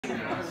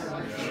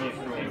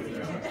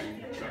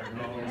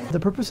The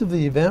purpose of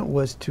the event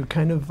was to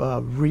kind of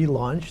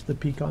relaunch the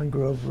Pecan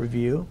Grove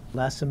Review.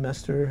 Last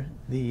semester,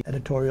 the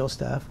editorial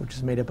staff, which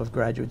is made up of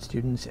graduate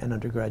students and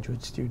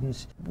undergraduate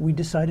students, we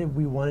decided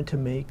we wanted to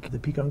make the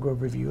Pecan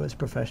Grove Review as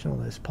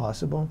professional as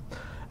possible.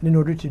 And in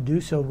order to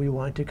do so, we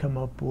wanted to come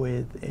up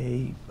with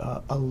a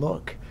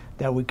look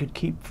that we could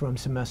keep from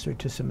semester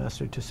to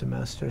semester to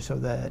semester, so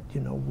that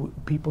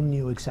people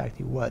knew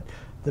exactly what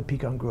the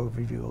Pecan Grove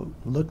Review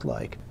looked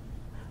like.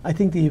 I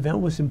think the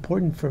event was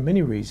important for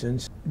many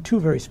reasons,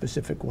 two very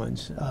specific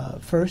ones.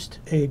 First,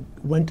 it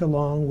went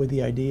along with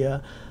the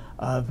idea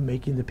of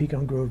making the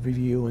Pecan Grove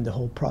Review and the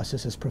whole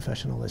process as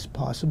professional as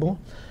possible,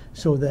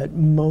 so that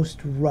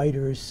most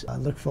writers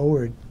look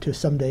forward to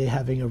someday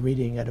having a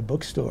reading at a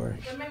bookstore.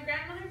 When my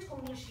grandmother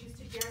told me she used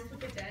to dance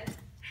with the dead,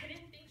 I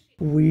didn't think she...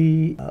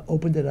 We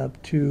opened it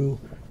up to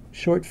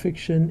short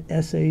fiction,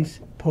 essays,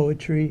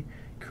 poetry,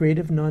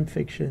 creative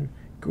nonfiction,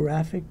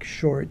 graphic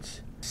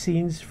shorts,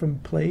 scenes from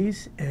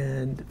plays,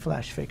 and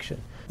flash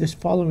fiction. This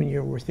following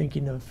year, we're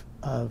thinking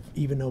of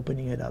even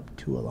opening it up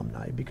to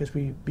alumni,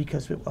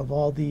 because of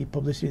all the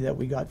publicity that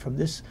we got from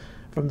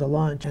the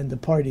launch and the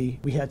party,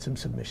 we had some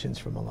submissions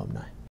from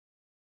alumni.